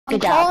I'm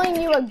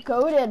calling you a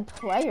goated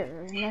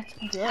player, and that's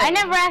good. I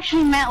never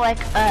actually met like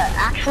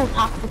actual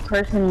toxic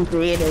person in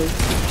creative.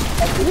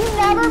 You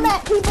never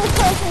met people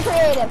close in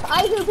creative.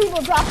 I hear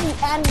people drop the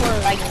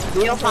N-word. Like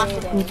real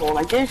toxic people.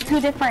 Like there's two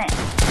different.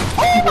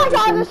 Oh my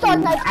God, this Dark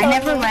Knight's I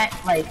never met.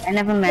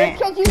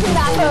 This kid's using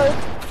macros.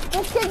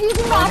 This kid's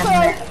using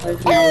macros.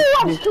 Oh,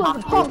 I'm just going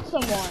to pump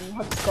someone.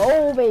 Let's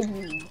go,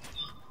 baby.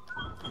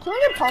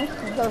 200 pumps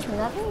is something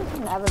that thing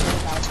can never be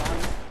about them.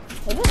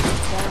 They just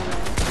stand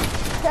there.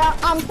 Yeah,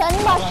 I'm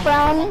sending my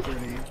friend.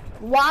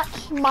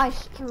 Watch my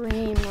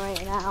stream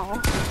right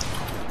now.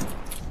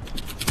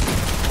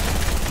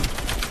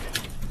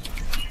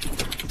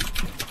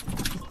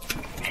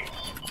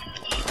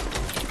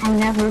 I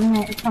never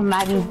met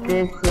somebody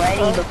this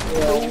ready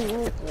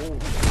before.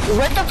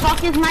 What the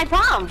fuck is my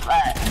pump?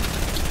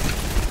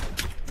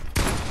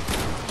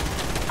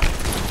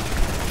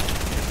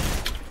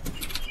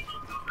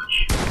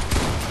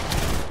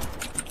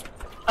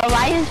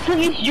 Elias,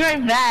 please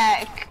join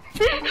back.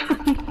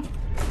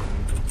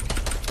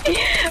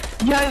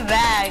 Join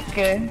back.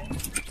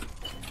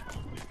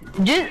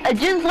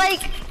 Just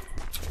like.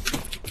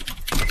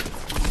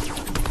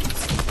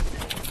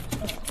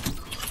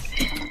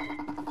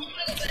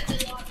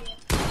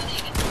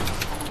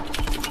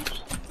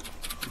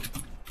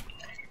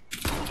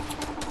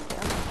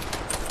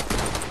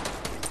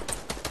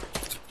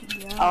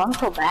 Oh, I'm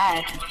so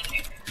bad.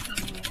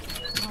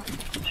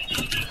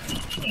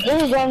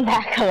 Just join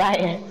back,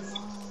 Elias.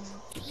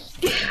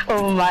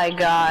 Oh my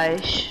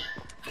gosh.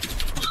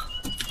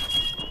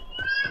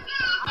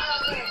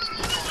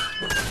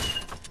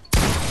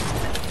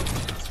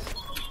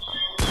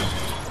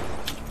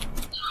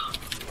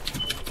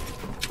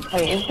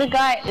 Wait,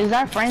 is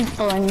our friend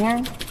still in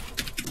here?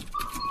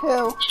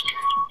 Who?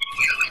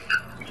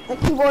 The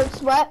keyboard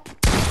sweat?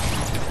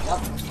 Yep,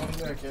 I'm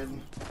there, kid.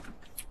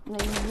 No,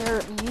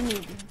 you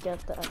need to get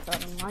that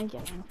out of my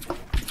game.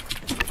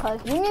 Because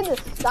you need to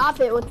stop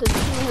it with the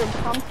 200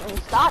 pumps and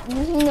stop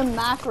using the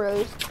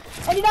macros.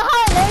 And you know how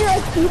I know you're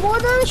a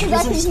keyboarder?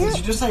 Did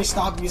you just say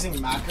stop using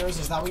macros?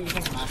 Is that what you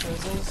think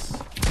macros is?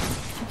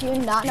 Do you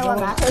not know what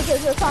macros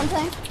is or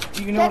something?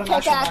 Do you know what an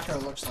actual macro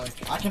looks like?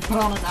 I can put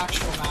on an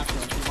actual macro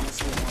if you want to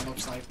see what one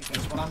looks like,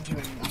 because what I'm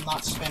doing, I'm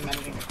not spam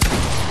editing.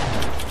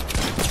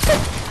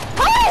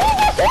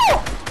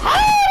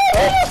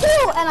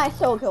 And I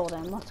still killed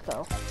him. Let's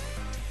go.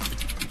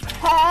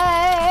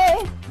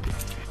 Hey!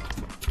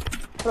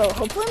 Bro,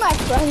 hopefully my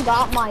friend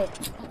got my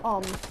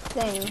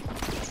thing.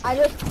 I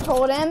just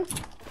told him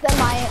that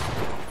my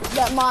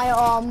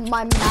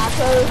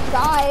macros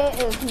guy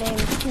is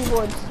named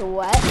Keyboard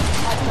Sweat.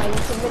 That's my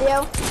YouTube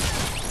video.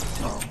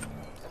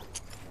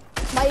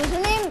 My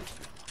username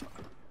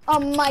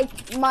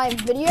my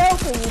video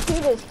for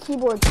YouTube is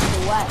Keyboard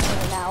Sweat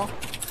right now.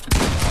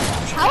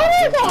 How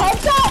does a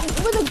headshot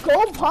with a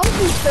gold pump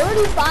do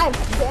 35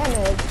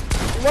 damage?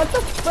 What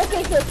the frick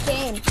is this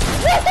game?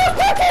 What the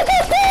frick is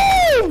this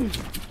game?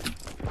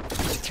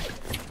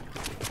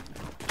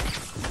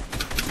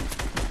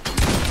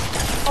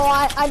 Oh,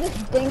 I just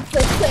dinked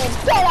this kid.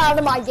 Get out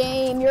of my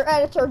game. Your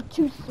edits are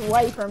too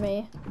sway for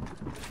me.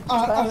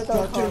 Too sway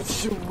for me.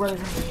 This is a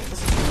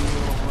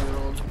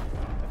 4-year-old.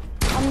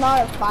 I'm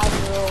not a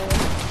 5-year-old.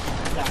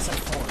 Yeah, I said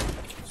 4.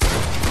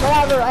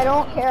 Whatever, I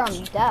don't care.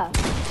 I'm deaf.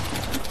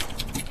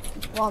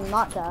 Well, I'm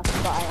not deaf,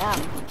 but I am.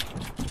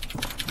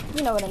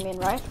 You know what I mean,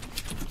 right?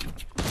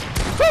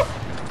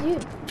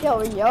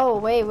 Yo,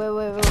 wait.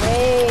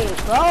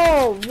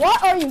 Bro,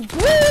 what are you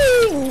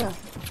doing?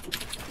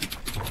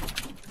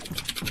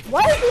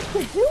 What is this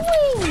kid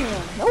doing?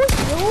 No,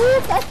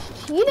 dude, that's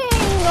cheating.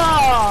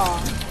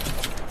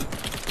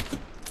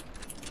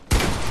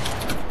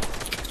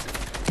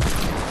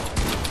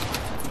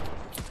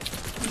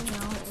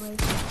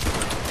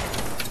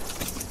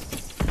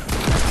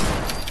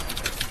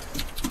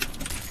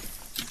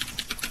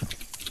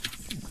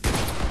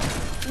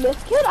 This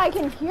kid, I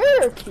can hear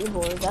your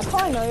keyboard. That's how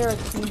I know you're a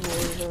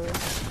keyboarder.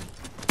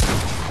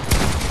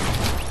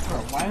 Bro,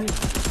 why?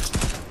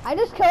 I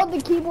just killed the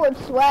Keyboard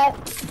Sweat.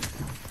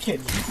 Kid,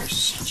 you are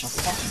such a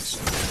fucking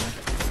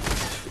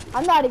sweat.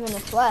 I'm not even a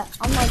sweat.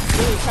 I'm like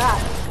really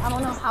trash. I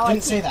don't know how I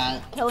didn't say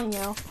that. Killing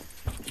you.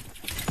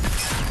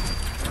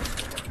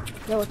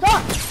 Yo, what's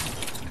up?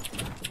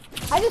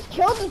 I just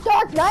killed the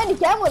Dark Knight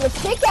again with a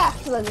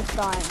pickaxe this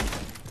time.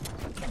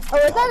 Or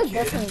is that a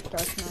different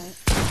Dark Knight?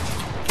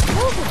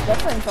 That was a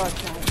different Dark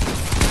Knight.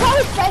 You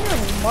probably spend your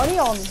money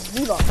on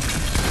V-Bucks.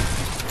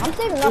 I'm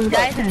saving up for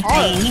guy's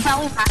insane. He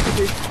probably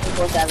practices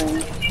Triple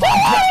 7.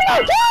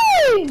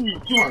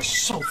 You are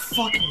so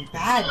fucking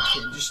bad,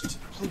 kid.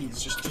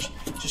 Please,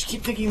 just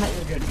keep thinking that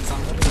you're good, because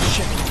I'm literally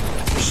shitting on you.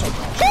 You're so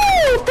bad.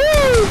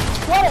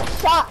 What a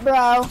shot,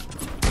 bro.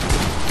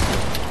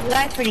 You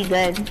guys pretty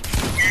good.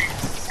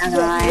 I'm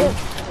lying.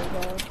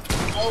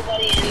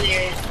 Nobody in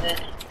there is good.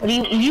 What do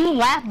you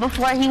laughed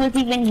before he was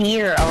even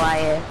here,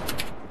 Elias?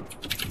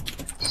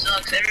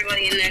 Sucks.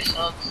 Everybody in there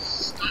sucks.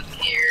 Stop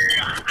here.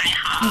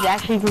 He's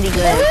actually pretty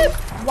good.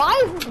 What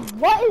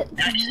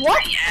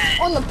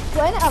on the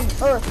planet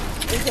of Earth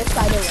is this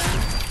guy doing?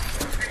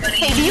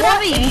 everybody. Hey, do you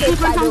have a YouTube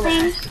or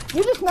something?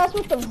 You just messed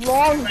with the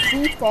wrong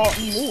default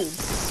move.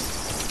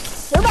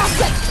 You're about to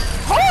get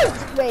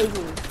hurt,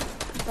 baby.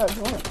 Bro,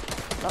 join it.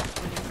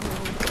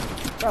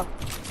 Bro.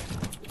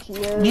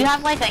 Cheers. Do you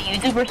have like a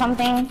YouTube or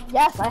something?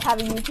 Yes, I have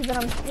a YouTube and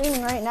I'm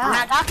streaming right now. I'm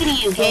not talking to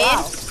you, kid.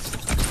 Wow.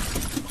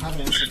 I have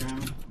an Instagram.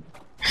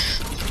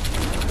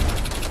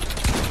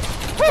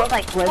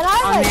 Like And clips I on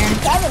have there.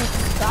 like 7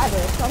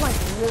 subscribers, so I'm like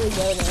really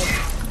good at it.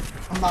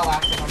 I'm not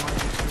active on my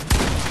YouTube.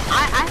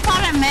 I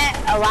thought I met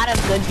a lot of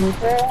good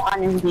people on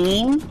this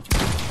game.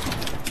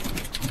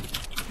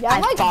 Yeah, I'm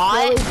I like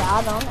thought- really bad. I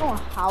don't know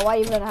how I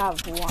even have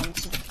 1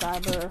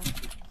 subscriber.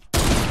 I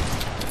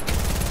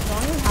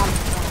don't even have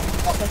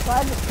friends. That's why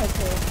I just click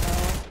here, so.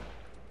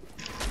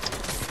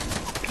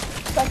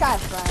 It's like I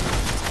have friends.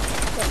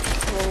 It's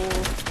cool.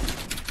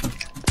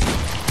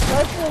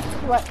 Let's just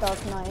sweat though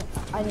tonight.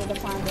 I need to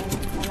find him,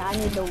 and I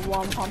need to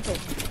one pump his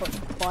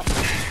butt.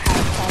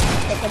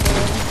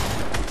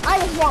 I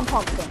just one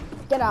pumped him.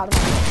 Get out of my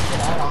face.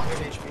 Get out on good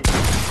HP.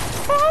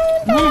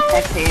 I'm gonna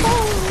text you.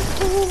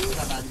 Look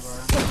how bad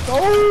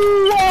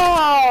you are.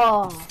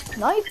 Oh,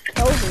 nice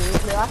kill,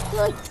 dude. You're actually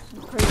like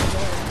pretty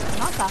good.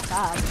 Not that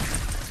bad.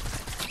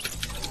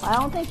 I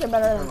don't think you're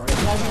better than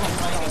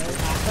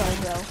Sorry,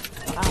 bro.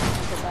 I don't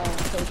think you're better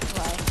than Face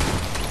Play.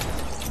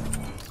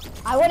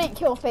 I wouldn't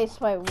kill Face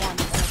Play once in a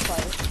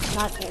fight.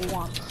 Not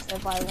once.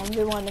 If I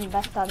 1v1 him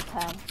best out of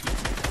 10,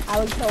 I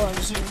would kill him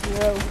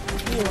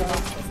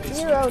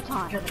 0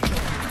 times.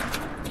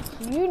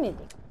 You need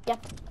to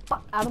get the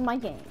fuck out of my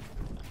game.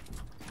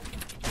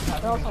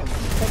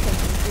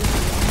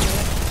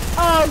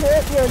 Oh,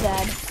 you're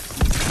dead.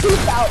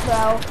 Peace out,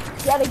 bro.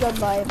 You had a good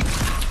life.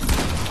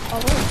 Oh,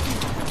 wait.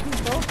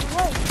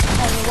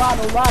 And you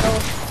waddle,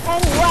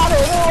 and you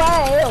waddle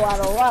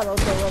away. Waddle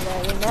to the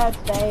very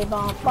next day.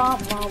 Bump, bump,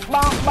 bump,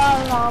 bump,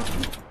 bump, bump.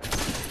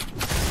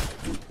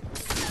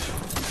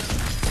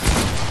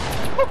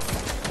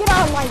 Get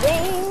out of my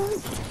game.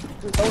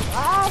 You're so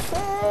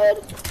acid.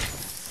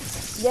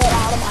 Get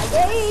out of my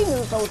game.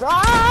 You're so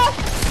trash.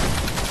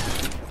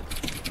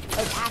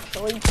 Like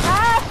actually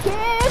trash,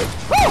 kid.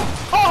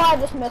 Oh, I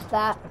just missed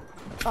that.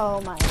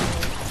 Oh my God.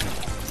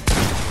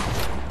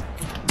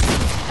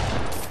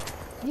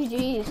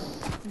 GG's,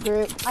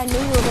 group. I knew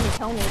you were gonna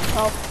kill me,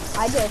 so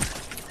I just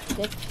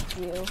ditched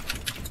you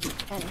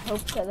and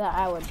hoped that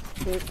I would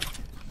shoot.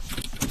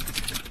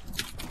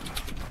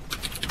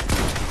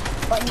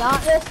 But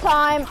not this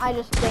time. I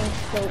just think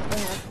straight in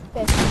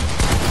the 50.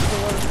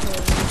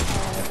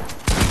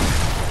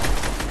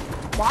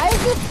 Why is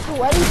this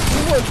sweaty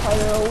keyboard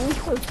player always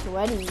so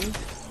sweaty?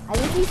 I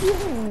think he's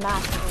using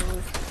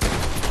macros.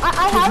 I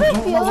have a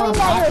feeling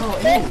that you're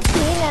 15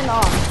 and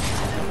up.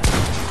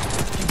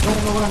 You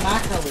don't know what a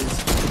macro is.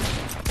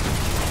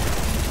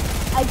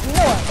 I do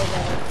know what it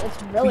is. It's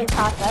really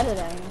fast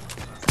editing.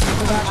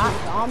 Is that not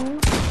dumb?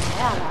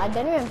 Man, I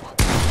didn't even...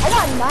 I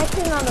got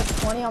 19 out of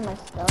 20 on my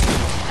stuff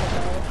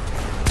today.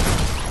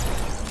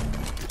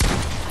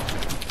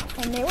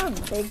 And they were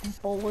big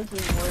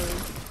bulletin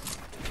words.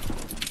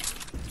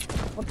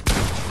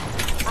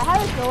 I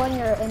have a feeling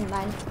you're in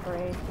 9th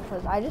grade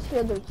because I just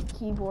feel there's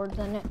keyboards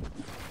in it,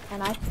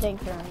 and I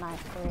think you're in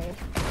 9th grade.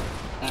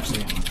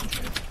 Actually, I'm not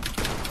sure.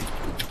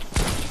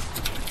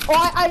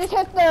 Oh, I just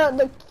hit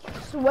the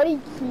sweaty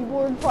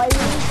keyboard player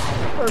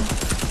for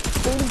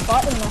big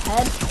butt in the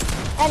head,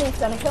 and he's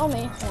gonna kill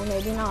me, or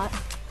maybe not.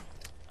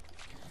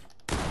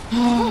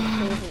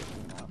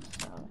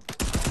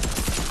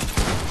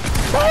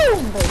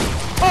 Boom, baby!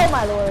 Oh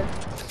my lord!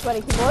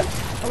 Sweaty keyboard.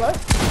 Hello?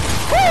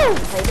 Boom,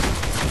 baby!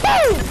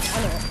 Boom!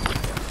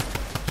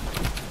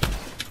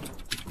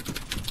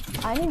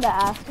 I need to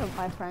ask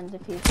my friends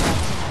if he's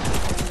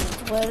watching.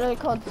 It's literally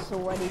called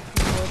sweaty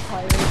keyboard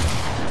player.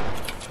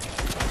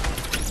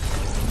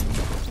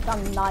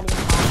 I'm not even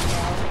lying,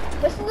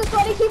 bro. This is the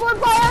sweaty keyboard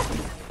player?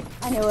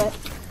 I knew it.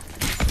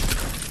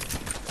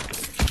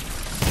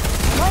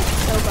 I'm like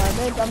so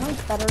garbage. I'm like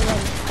better than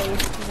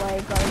Face Play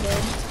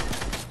garbage.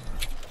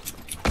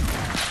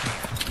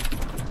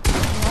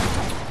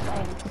 I'm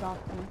saying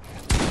something.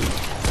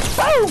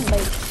 Boom!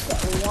 They get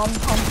one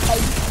pump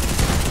fight.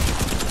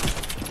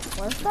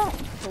 Where's that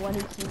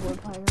sweaty keyboard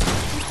player?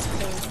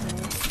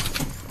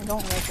 I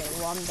don't like it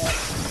one bit.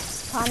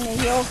 Time to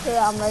heal so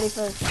that I'm ready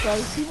for the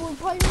sweaty keyboard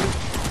player.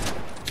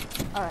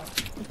 Alright,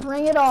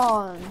 bring it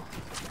on.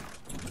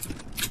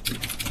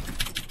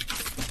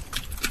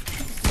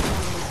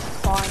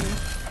 Fun.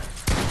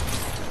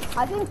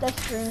 I think this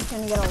stream's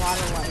gonna get a lot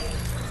of likes.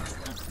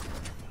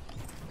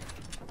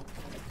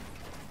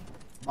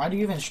 Why do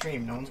you even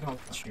stream? No one's gonna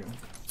watch you.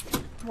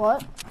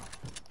 What?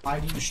 Why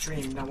do you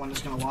stream? No one is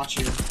gonna watch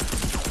you.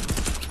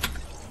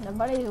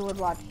 Nobody would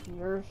watch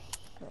your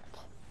shit.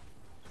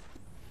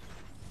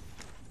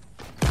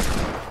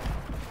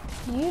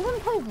 Do you even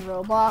play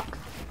Roblox?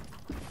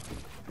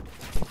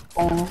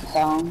 So.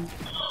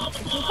 If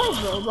you play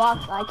Roblox,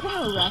 I can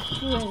arrest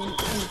you in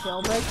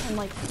jailbreak in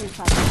like 2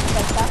 seconds.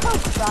 Like, that's how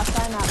fast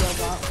I'm at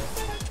Roblox.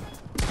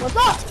 What's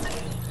up?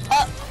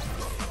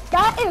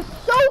 That is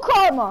so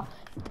karma!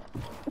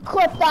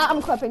 Clip that.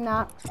 I'm clipping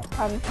that.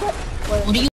 Clip. Wait. What do you